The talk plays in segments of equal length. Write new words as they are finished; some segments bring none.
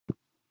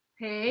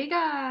Hey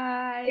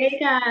guys! Hey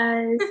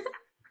guys,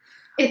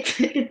 it's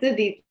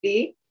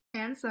Aditi,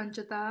 And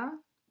Sanchita.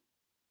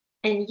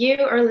 and you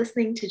are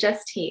listening to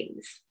Just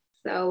Teens.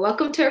 So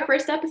welcome to our Yep.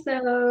 first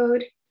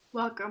episode.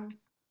 Welcome.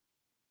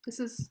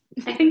 This is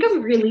I think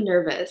I'm really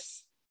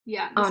nervous,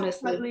 yeah, this is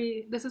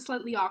honestly.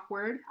 slightly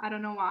awkward. I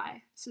don't know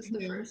why. It's just the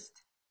Mhm.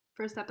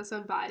 first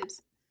episode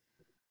vibes.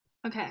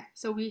 Okay,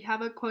 so we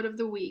have a quote of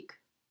the week.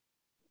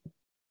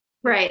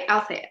 You want Right,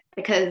 I'll say it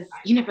because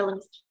you never let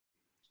me speak.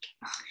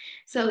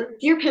 So, rude.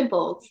 dear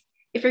pimples,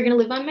 if you're gonna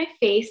live on my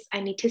face, I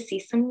need to see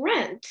some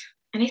rent.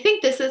 And I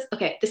think this is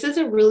okay. This is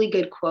a really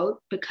good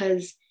quote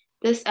because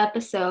this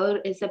episode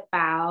is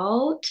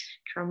about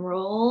drum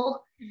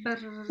roll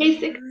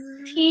basic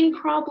teen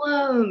Brrrr.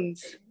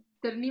 problems.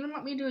 Didn't even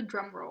let me do a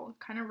drum roll.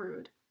 Kind of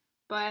rude.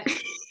 But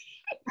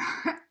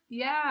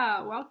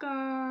yeah,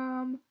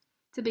 welcome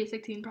to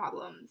Basic Teen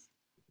Problems.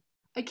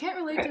 I can't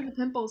relate to Okay. the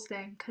pimples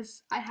thing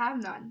because I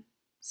have none.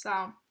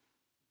 So,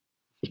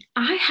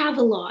 I have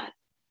a lot.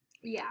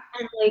 yeah.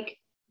 And like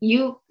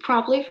you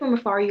probably from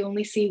afar you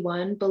only see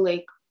one, but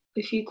like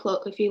if you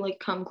like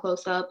come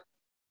close up,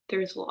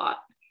 there's a lot.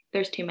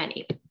 There's too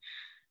many.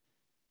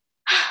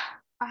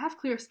 I have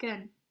clear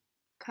skin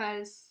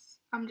because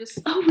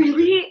Oh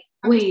really?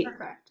 I'm just Wait,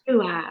 perfect.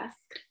 who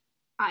asked?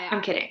 I I'm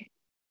ask. kidding.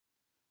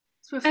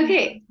 Swiftly moving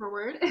Okay.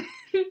 forward.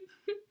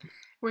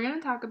 We're going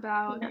to talk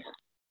about Yeah.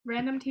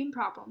 random teen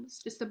problems,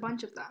 just a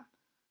bunch of them.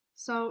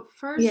 So,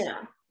 first,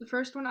 Yeah. the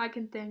first one I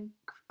can think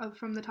of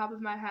from the top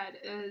of my head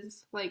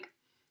is like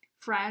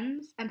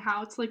friends and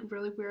how it's like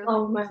really weird. Like,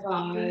 Oh you my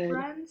stop being God.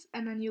 friends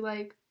and then you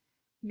like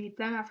meet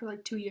them after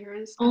like 2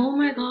 years Oh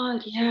my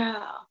God,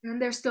 yeah.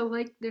 and they're still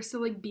like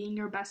being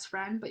your best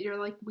friend, but you're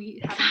like,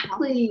 we haven't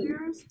talked in two Exactly.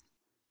 years.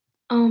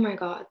 Oh my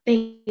God.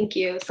 Thank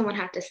you. Someone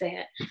had to say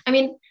it. I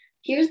mean,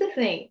 here's the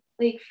thing.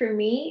 Like for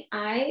me,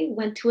 I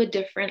went to a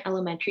different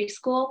elementary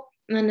school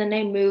and then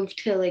I moved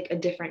to like a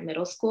different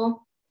middle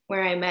school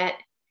where I met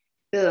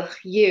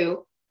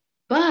you.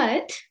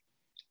 But,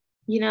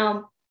 you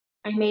know,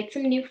 I made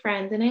some new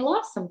friends and I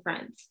lost some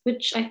friends,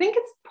 which I think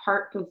is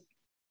part of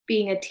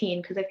being a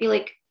teen because I feel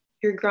like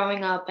you're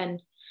growing up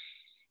and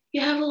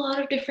you have a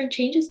lot of different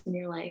changes in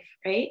your life,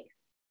 right?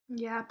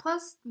 Yeah,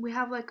 plus we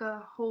have like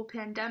a whole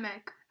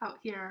pandemic out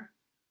here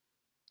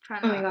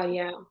trying Oh my to God,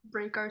 yeah.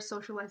 break our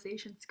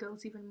socialization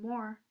skills even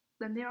more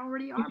than they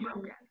already are hmm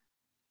broken.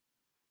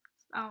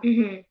 So,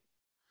 hmm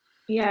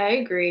Yeah, I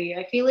agree.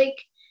 I feel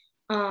like,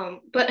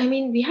 but I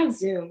mean, we have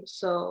Zoom,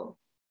 so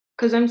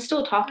because I'm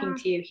still talking yeah,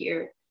 to you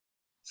here.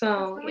 it's So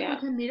not like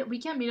yeah, we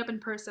can't meet up in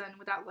person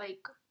without like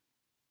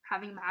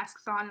having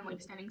masks on and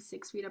like standing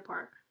 6 feet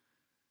apart.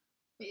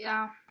 But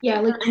yeah, yeah.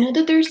 it Like I does. know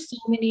that there's so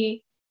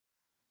many.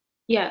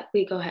 Yeah,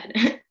 wait, go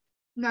ahead.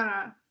 No, no,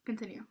 no,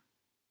 continue.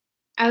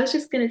 I was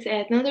just gonna say,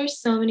 I know there's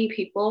so many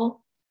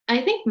people,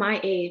 I think my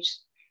age,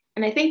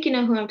 and I think you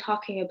know who I'm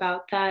talking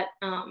about, that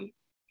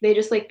they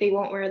just like they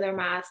won't wear their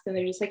mask and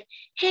they're just like,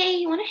 hey,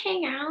 you wanna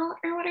hang out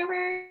or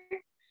whatever?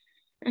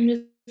 I'm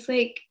just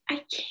like,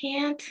 I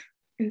can't.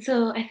 And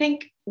so I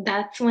think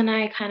that's when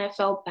I kind of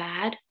felt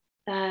bad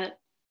that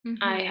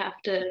I Mhm. have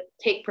to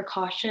take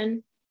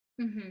precaution.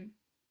 Mhm.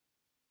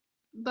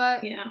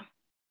 But Yeah.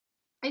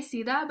 I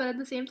see that, but at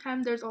the same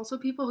time, there's also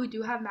people who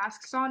do have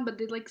masks on, but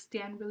they like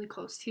stand really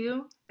close to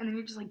you, and then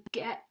you're just like,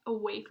 get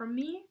away from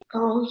me.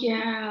 Oh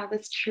yeah,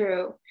 that's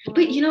true. But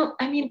Like, you know,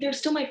 I mean, they're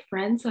still my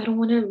friends, so I don't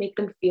want to make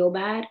them feel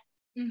bad.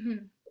 mm-hmm.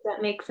 Does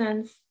that make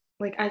sense?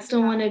 Like I still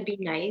Yeah. want to be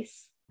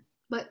nice.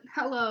 But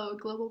hello,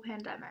 global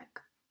pandemic.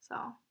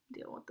 So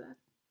deal with it.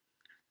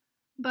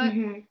 But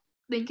hmm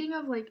thinking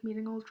of like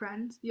meeting old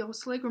friends, you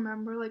also like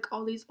remember like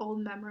all these old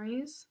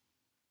memories,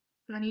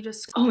 and then you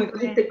just Oh my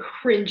God, like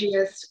cringe.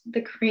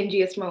 the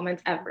cringiest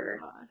moments Oh my ever.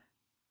 god.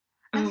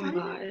 And Oh it's my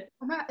not even God.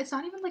 oh my, it's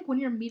not even like when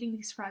you're meeting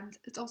these friends.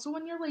 It's also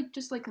when you're like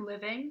just like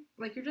living.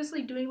 Like you're just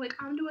like doing like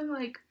I'm doing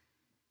like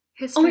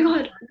Oh my history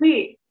God,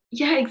 wait.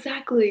 Yeah,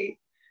 exactly. homework.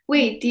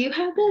 Wait, did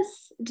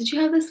you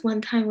have this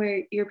one time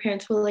where your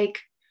parents were like,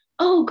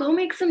 oh, go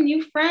make some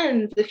new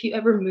friends if you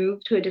ever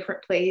move to a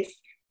different place?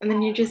 And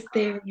then you're Oh my just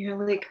there and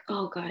you're like,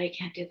 oh God, I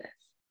can't do this.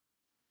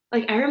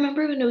 Like, I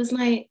remember when it was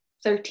my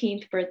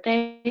 13th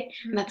birthday, and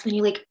god. that's when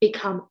you like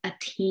become a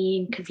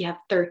teen because you have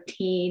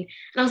 13.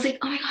 And I was like,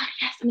 oh my God,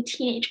 yes, I'm a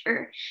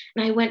teenager.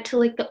 And I went to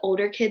like the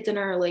older kids in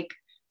our like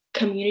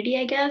community,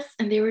 I guess,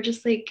 and they were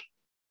just like,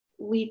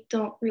 we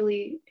don't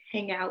really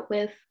hang out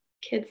with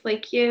kids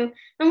like you. And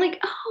I'm like,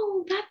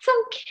 oh, that's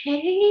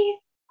okay.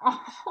 Oh,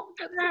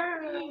 that's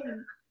so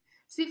mean.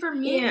 See, for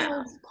me, it Yeah.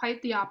 was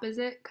quite the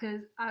opposite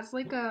because as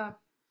like a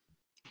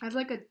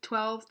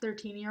 12,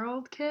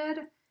 13-year-old kid,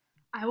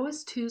 I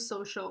was too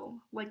social.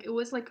 Like it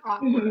was like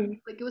awkward. Mhm.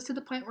 Like it was to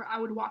the point where I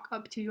would walk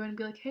up to you and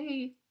be like,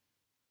 "Hey,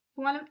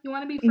 you want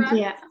to be friends?"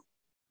 Yeah.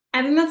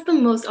 I think that's the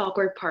most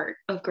awkward part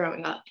of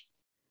growing up.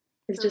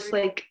 It's For just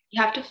real. like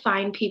you have to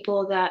find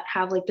people that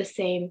have like the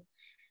same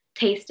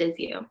taste as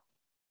you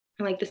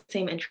and like the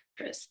same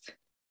interests.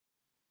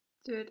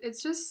 Dude,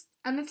 it's just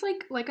and it's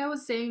like I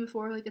was saying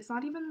before, like it's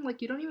not even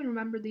like you don't even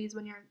remember these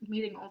when you're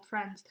meeting old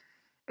friends.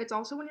 It's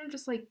also when you're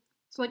just like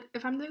So like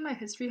if I'm doing my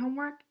history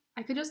homework,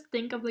 I could just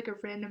think of like a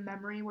random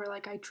memory where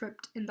like I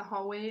tripped in the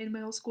hallway in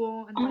middle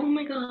school and Oh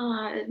my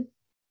God.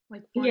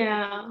 like one foot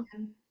Yeah.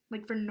 in,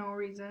 like for no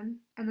reason.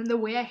 And then the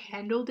way I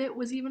handled it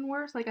was even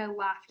worse. Like I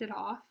laughed it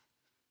off.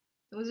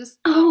 It was just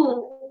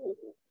Oh.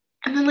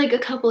 And then like a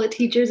couple of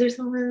teachers or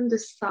someone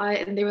just saw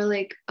it and they were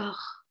like, oh,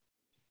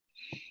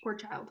 poor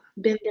child.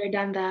 been there,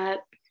 done that.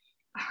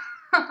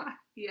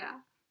 Yeah,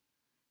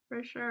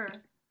 for sure.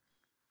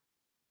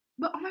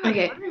 But oh my god,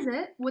 Okay. what is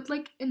it with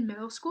like in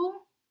middle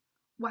school?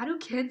 Why do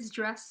kids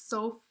dress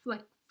so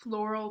like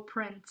floral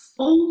prints?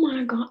 Oh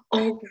my God.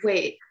 Oh,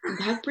 wait.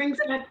 That brings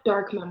back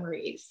dark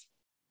memories.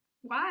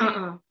 Why?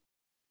 Uh-uh.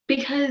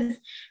 Because,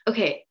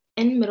 okay,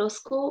 in middle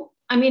school,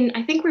 I mean,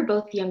 I think we're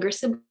both younger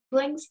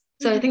siblings.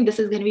 So I Hmm. think this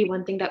is going to be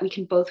one thing that we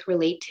can both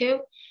relate to,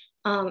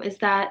 is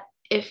that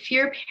if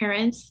your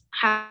parents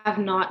have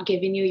not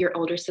given you your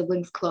older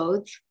siblings'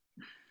 clothes,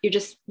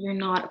 you're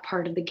not a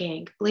part of the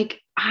gang. Like,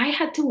 I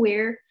had to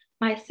wear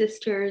my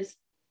sister's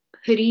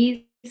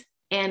hoodies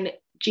and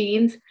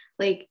jeans,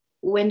 like,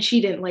 when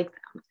she didn't like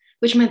them,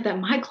 which meant that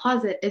my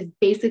closet is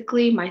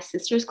basically my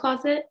sister's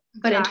closet,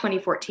 but in Exactly.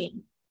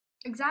 2014.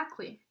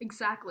 Exactly.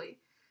 Exactly.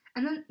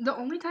 And then the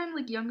only time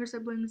like younger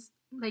siblings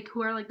like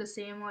who are like the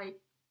same like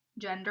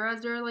gender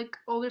as their like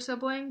older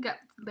sibling get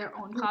their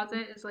own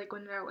closet is like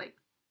when they're like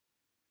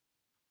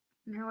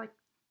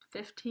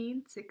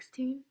 15,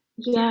 16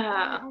 to get their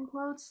Yeah. own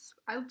clothes.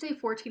 I would say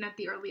 14 at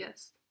the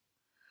earliest.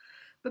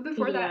 But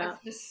before that, Yeah.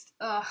 it's just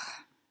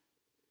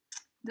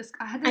this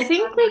I had I this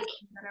think Starburst like,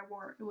 that I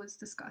wore. It was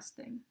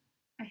disgusting.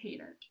 I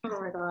hate it.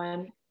 oh my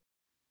God.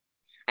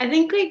 I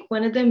think like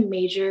one of the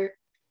major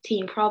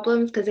teen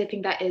problems, because I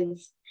think that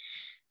is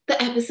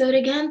the episode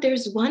again,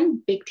 there's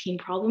one big teen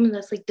problem, and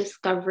that's like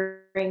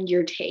discovering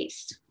your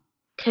taste.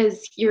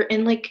 Because you're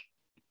in like,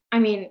 I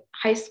mean,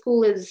 high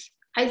school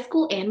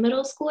and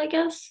middle school, I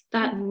guess,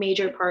 that Mhm.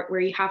 major part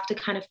where you have to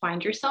kind of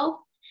find yourself.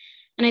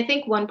 And I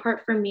think one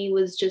part for me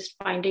was just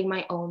finding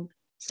my own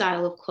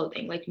style of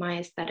clothing, like my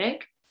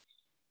aesthetic.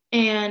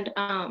 And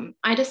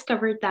I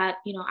discovered that,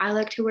 I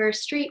like to wear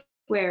streetwear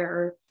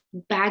or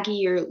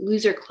baggy or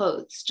looser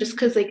clothes just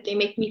because Mhm. like they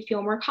make me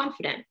feel more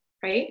confident,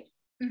 right?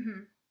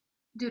 Mhm.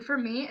 Dude, for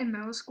me in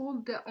middle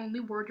school, the only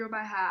wardrobe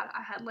I had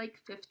like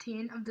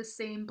 15 of the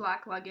same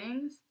black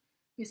leggings.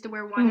 Used to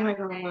wear Oh one my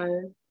every day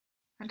God.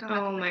 until I had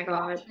to Oh like my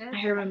wash God. it.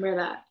 I remember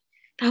that.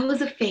 That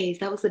was a phase.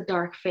 That was a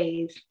dark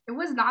phase. It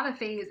was not a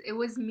phase. It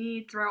was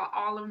me throughout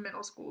all of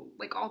middle school.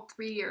 Like all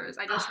 3 years,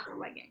 I just wore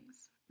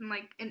leggings. And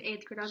like in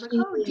eighth grade, I was like,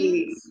 oh,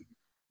 Gee.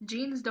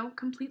 jeans don't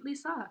completely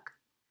suck.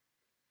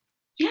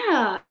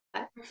 Yeah.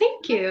 I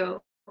Thank feel like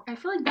you. I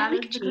feel like I that is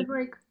like because jeans.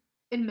 like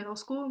in middle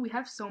school we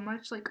have so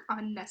much like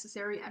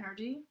unnecessary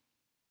energy,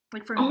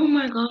 like for Oh no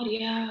my reason. God.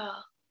 Yeah.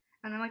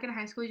 And then like in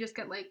high school you just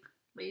get like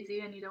lazy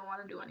and you don't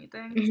want to do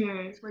anything, so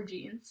you Hmm. just wear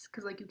jeans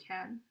because like you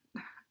can.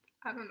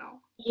 I don't know.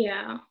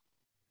 Yeah.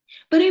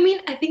 But I mean,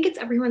 I think it's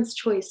everyone's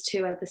choice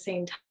too at the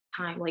same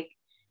time. Like,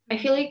 I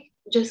feel Mm-hmm. like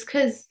just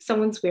because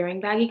someone's wearing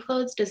baggy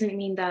clothes doesn't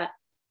mean that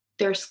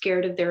they're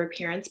scared of their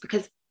appearance.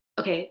 Because,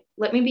 okay,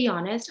 let me be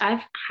honest,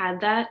 I've had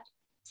that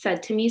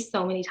said to me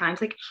so many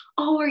times like,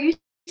 oh, are you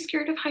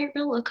scared of how you're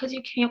gonna look because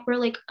you can't wear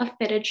like a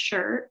fitted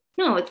shirt?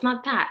 No, it's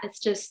not that. It's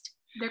just,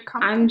 They're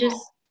I'm just,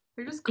 comfortable.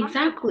 They're just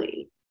comfortable.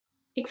 exactly,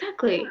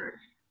 exactly. Sure.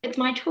 It's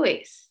my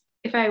choice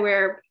if I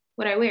wear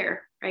what I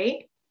wear,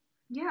 right?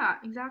 Yeah,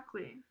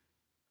 exactly.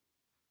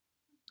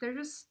 They're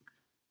just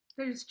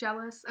they're just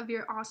jealous of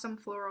your awesome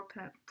floral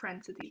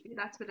prints, Aditi.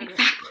 That's what it is.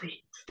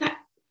 Exactly. That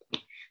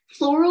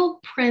floral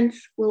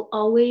prints will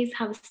always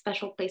have a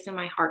special place in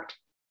my heart.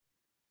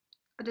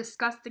 A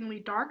disgustingly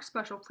dark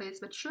special place,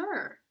 but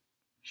sure.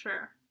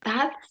 Sure.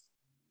 That's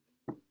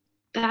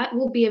that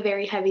will be a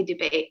very heavy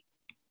debate.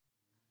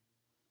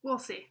 We'll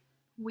see.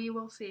 We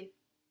will see.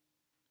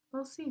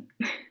 We'll see.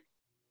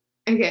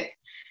 Okay.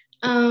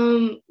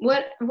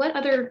 What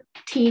other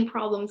teen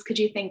problems could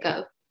you think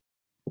of?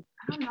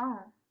 I don't know.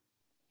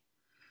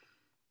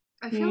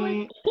 I feel like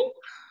Mm,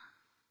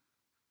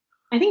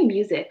 I think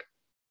music.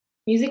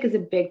 Music is a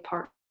big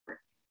part.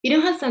 You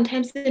know how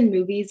sometimes in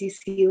movies you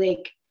see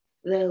like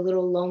the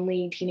little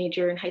lonely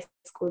teenager in high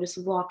school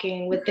just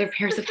walking with their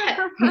pairs of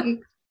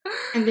headphones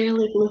and they're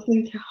like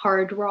listening to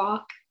hard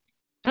rock.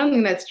 I don't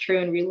think that's true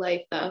in real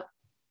life though.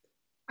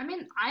 I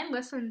mean, I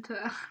listen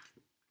to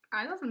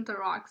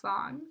rock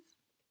songs,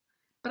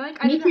 but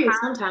like Me too,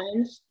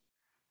 sometimes.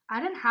 I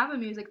didn't have a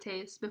music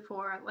taste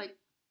before like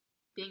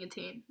being a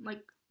teen.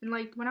 Like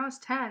when I was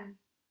 10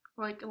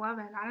 or like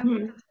 11, I didn't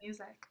Mhm, listen to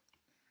music.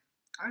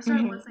 I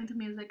started mhm. listening to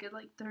music at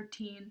like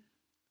 13.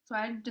 So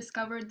I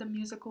discovered the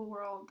musical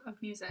world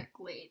of music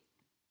late.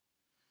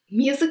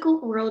 Musical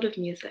world of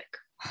music.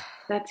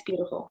 That's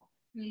beautiful.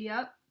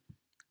 Yep.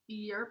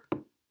 Yerp.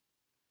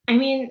 I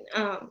mean,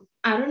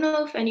 I don't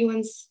know if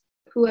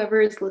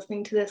whoever is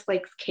listening to this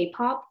likes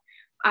K-pop.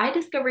 I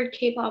discovered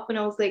K-pop when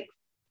I was like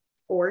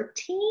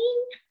 14,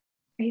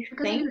 I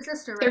Because of think. your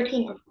sister, right?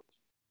 13.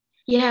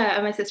 Yeah,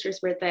 on my sister's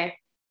birthday.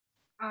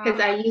 Because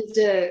Uh, I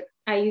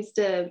used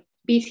a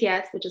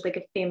BTS, which is like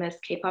a famous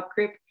K-pop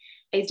group.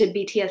 I did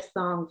BTS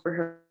song for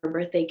her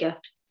birthday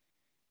gift.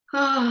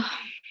 Oh,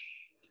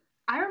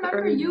 I the remember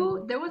early you.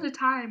 morning. There was a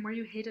time where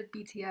you hated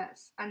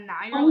BTS, and now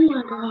you're Oh like my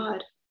an army.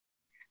 God.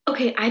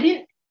 Okay, I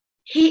didn't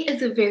hate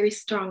is a very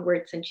strong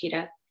word,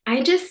 Sanchita. I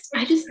It's just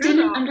true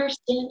didn't though.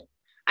 understand.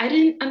 I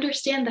didn't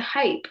understand the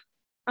hype.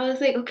 I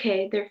was like,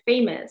 okay, they're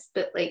famous,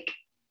 but like,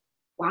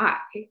 why?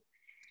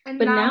 And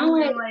But now now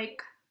you're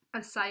like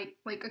a psych,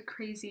 like a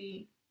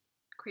crazy,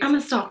 I'm crazy a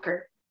person.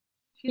 stalker.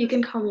 She's You a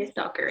can call me a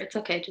stalker. stalker. It's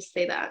okay, just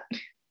say that.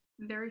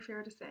 Very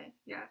fair to say.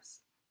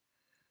 Yes.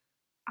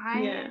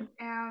 I Yeah.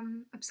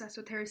 am obsessed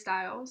with Harry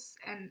Styles,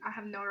 and I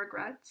have no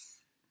regrets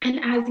And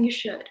as you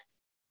should,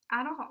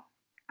 at all.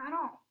 At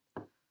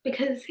all.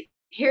 because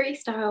Harry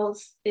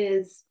Styles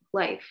is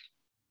life.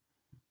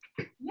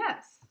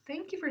 Yes.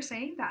 Thank you for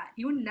saying that.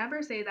 You would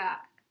never say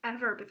that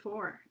ever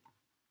before.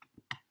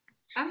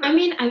 I Ever.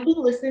 mean, I've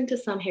been listening to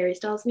some Harry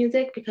Styles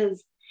music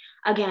because,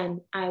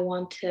 again, I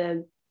want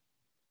to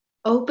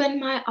open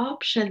my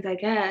options, I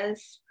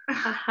guess.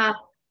 Haha.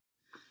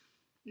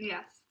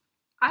 Yes.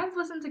 I've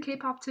listened to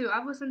K-pop too.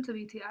 I've listened to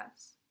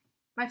BTS.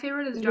 My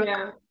favorite is Yeah.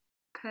 Jungkook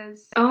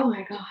because Oh my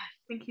I God.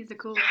 think he's the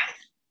coolest. Yes.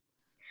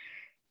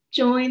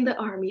 Join the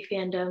army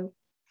fandom.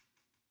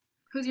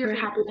 Who's your We're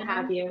favorite? happy to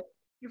have Jimin? you.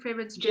 Your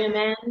favorite's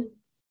Jimin.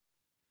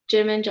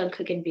 Jimin, Jimin,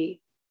 Jungkook, and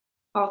V.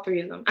 All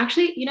three of them.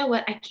 Actually, you know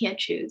what? I can't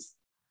choose.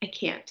 I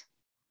can't.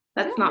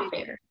 That's not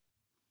Really? fair.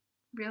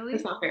 That's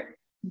Really? not fair.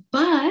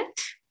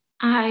 But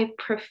I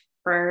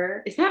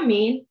prefer. Is that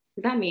mean?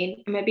 Is that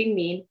mean? Am I being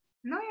mean?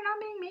 No, you're not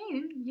being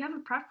mean. You have a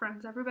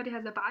preference. Everybody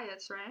has a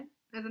bias, right?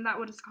 Isn't that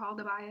what it's called,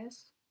 a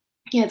bias?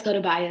 Yeah, let's go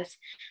to bias.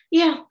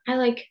 Yeah, I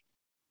like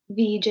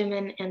V,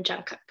 Jimin, and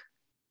Jungkook.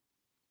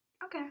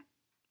 Okay.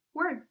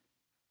 Word.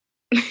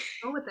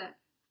 Go with it.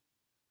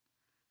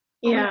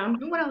 Oh my god, Yeah. you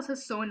know what else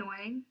is so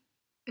annoying?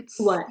 It's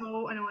What?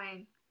 so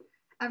annoying.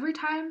 Every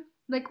time,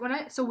 like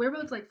so we're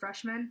both like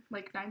freshmen,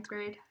 like ninth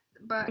grade,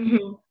 but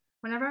Hmm.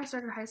 whenever I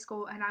started high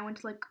school and I went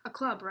to like a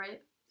club,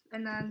 right?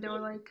 And then they were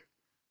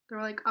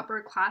like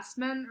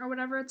upperclassmen or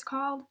whatever it's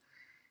called.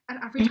 And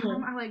every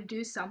time Hmm. I like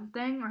do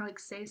something or like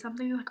say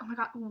something, they're like, "Oh my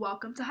god,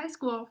 welcome to high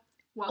school.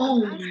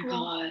 Welcome to Oh high my school."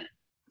 God.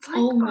 It's like,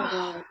 Oh my ugh,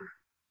 God.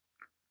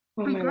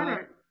 Oh we my get God.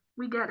 it.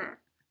 We get it.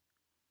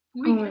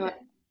 Oh We my get God. it.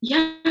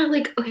 Yeah,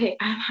 like, okay,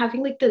 I'm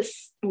having like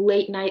this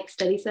late night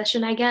study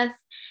session, I guess.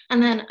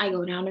 And then I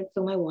go down and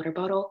fill my water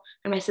bottle,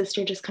 and my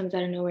sister just comes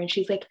out of nowhere and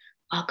she's like,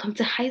 welcome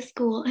to high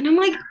school. And I'm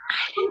like,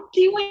 I didn't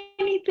do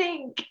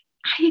anything.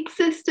 I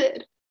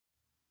existed.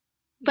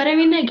 But I Yeah.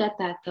 mean, I get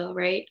that though,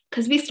 right?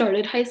 Because we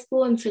started high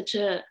school in such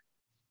a,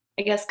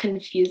 I guess,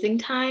 confusing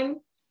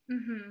time.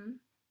 Mhm.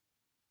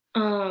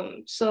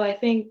 So I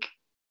think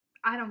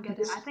I don't get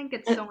it. I this, think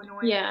it's so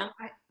annoying. yeah,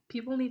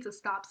 People need to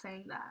stop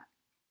saying that.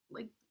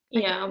 Like, I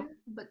get yeah. it,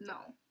 but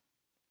no.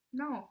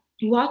 No.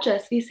 Watch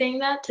us be saying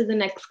that to the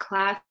next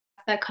class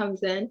that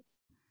comes in.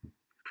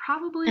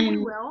 Probably we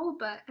And will,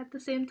 but at the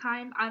same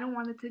time, I don't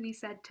want it to be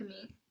said to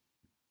me.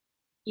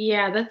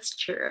 yeah, that's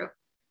true.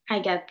 I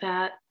get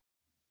that.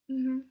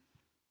 Mhm.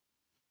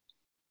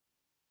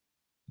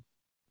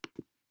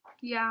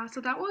 Yeah, so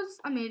that was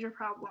a major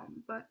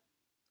problem, but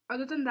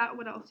other than that,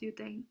 what else do you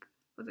think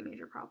was a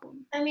major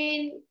problem? I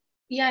mean,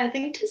 yeah, I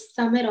think to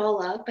sum it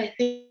all up, I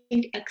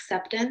think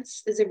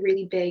acceptance is a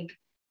really big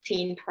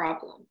teen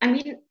problem. I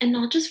mean, and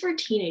not just for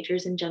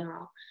teenagers in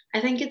general. I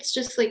think it's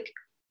just like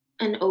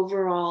an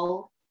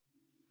overall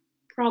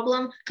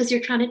problem because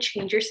you're trying to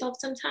change yourself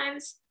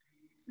sometimes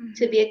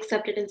to Mhm. be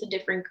accepted into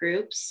different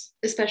groups,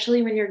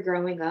 especially when you're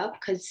growing up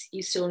because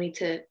you still need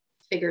to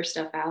figure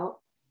stuff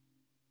out.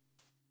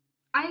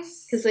 I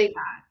Because, see like,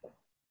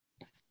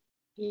 that.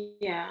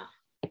 yeah.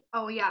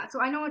 Oh yeah,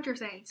 so I know what you're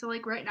saying. So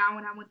like right now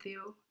when I'm with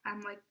you,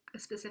 I'm like a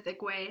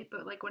specific way,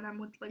 but like when I'm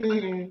with like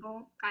other Mhm.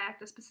 people, I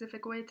act a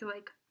specific way to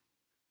like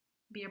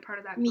be a part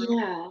of that group.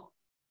 Yeah.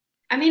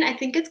 I mean, I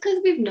think it's because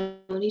we've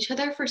known each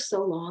other for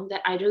so long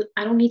that I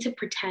don't need to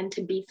pretend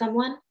to be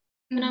someone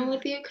when I'm Mhm.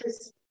 with you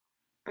because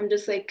I'm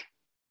just like,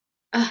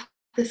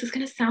 this is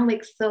gonna sound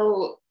like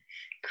so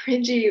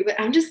cringy, but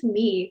I'm just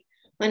me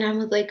when I'm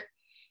with like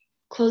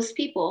close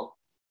people.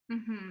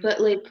 Mhm. But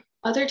like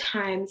other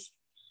times,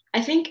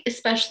 I think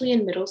especially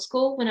in middle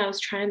school when I was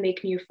trying to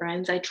make new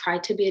friends, I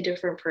tried to be a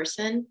different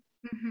person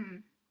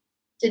Mhm.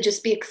 to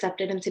just be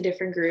accepted into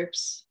different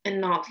groups and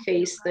not I feel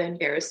face the that.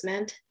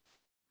 embarrassment.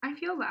 I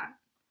feel that.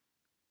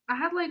 I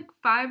had like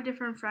five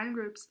different friend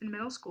groups in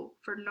middle school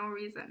for no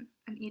reason,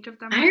 and each of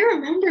them I like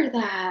remember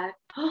that.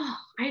 Oh,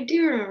 I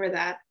do remember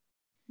that.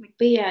 like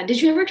But yeah,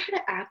 did you ever try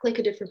to act like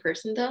a different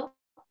person though?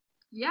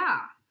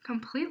 yeah,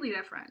 completely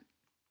different.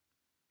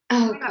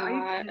 Oh Oh my god, are you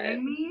God.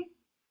 kidding me?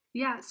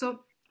 Yeah,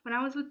 so when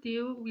I was with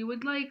you, we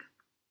would like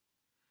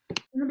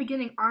in the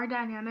beginning our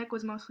dynamic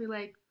was mostly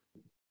like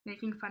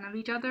making fun of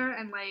each other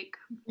and like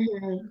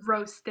Mhm.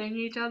 roasting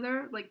each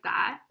other like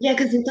that. Yeah,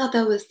 because we thought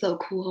that was so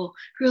cool.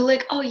 We were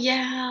like, oh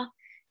yeah,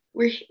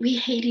 we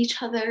hate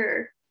each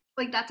other.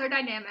 Like that's our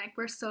dynamic.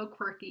 We're so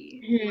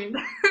quirky. Mhm.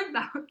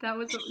 That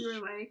was what we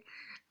were like.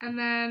 And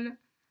then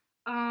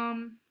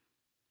um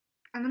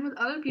and then with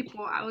other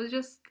people, I was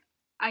just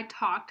I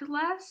talked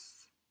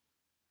less.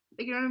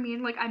 Like, you know what I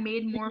mean? Like, I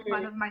made more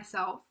fun Mhm. of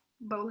myself,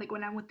 but like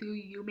when I went through,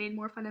 you made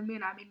more fun of me,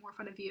 and I made more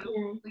fun of you.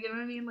 Yeah. Like, you know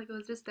what I mean? Like, it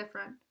was just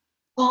different.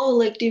 Oh,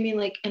 like, do you mean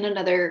like in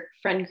another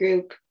friend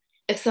group,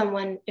 if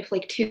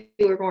like two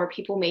or more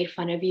people made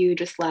fun of you,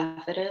 just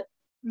laugh at it?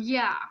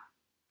 Yeah,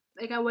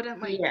 like I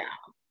wouldn't like Yeah.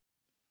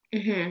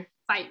 Hmm.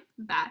 fight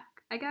back,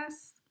 I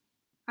guess.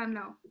 I don't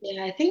know.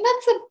 Yeah, I think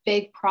that's a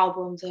big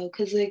problem though,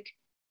 because like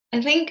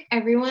I think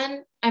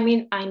everyone, I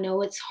mean, I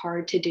know it's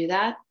hard to do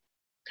that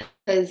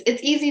because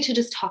it's easy to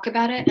just talk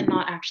about it and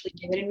not actually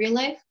do it in real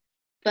life.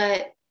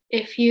 But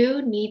if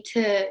you need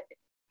to,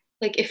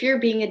 like, if you're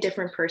being a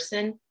different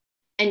person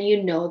and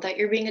you know that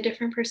you're being a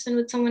different person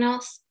with someone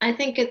else, I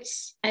think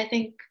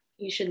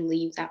you should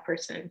leave that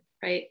person,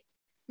 right?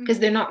 Because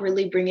Hmm. they're not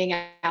really bringing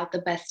out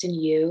the best in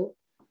you.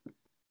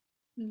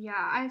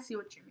 Yeah, I see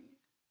what you mean.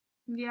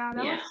 Yeah,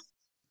 that Yeah.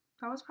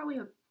 was probably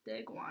a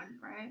big one,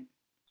 right?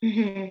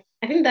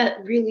 I think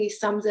that really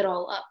sums it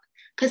all up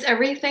because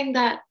everything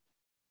that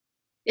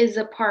is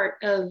a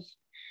part of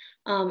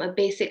a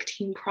basic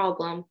team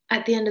problem,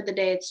 at the end of the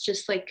day, it's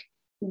just like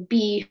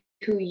be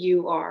who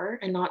you are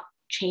and not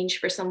change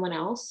for someone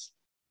else.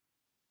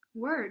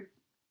 Word.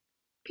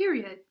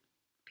 Period.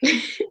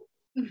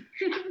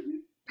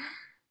 Period.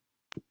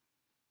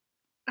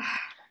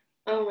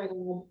 Oh my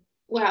God.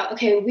 Wow.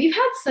 Okay. We've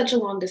had such a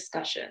long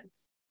discussion.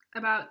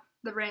 About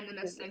the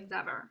randomest things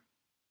ever.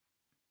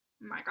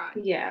 Oh my God.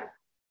 Yeah.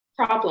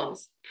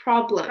 Problems. Right,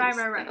 Problems,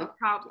 right, right. though.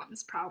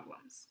 Problems,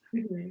 problems.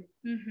 Mhm.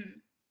 Mm-hmm.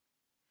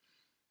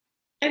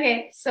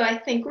 Okay. So I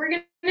think we're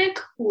going to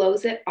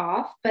close it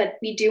off, but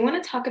we do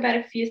want to talk about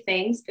a few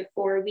things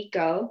before we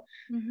go.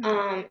 Mm-hmm.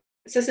 Um,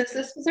 so since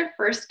this was our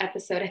first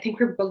episode, I think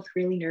we're both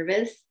really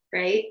nervous,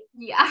 right?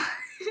 Yeah.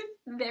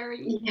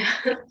 Very. Yeah.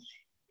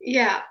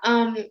 Yeah.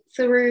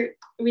 So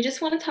we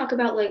just want to talk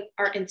about like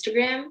our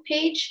Instagram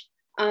page.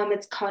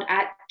 It's called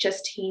at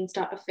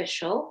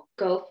justteens.official.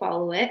 Go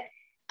follow it.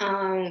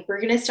 We're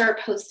gonna start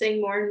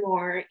posting more and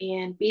more,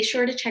 and be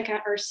sure to check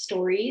out our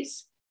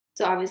stories.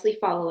 So obviously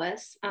follow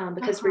us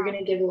because we're Uh-huh.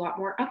 gonna give a lot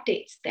more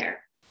updates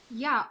there.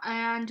 Yeah,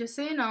 and just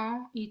so you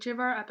know, each of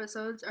our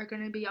episodes are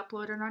going to be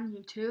uploaded on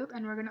YouTube,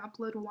 and we're going to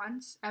upload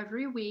once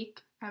every week,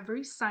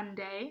 every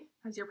Sunday,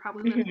 as you're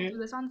probably listening to Mhm.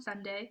 this on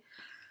Sunday.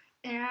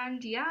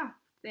 And yeah,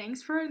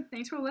 thanks for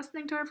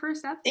listening to our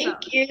first Thank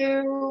episode.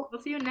 you.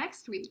 We'll see you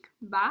next week.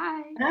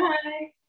 Bye. Bye.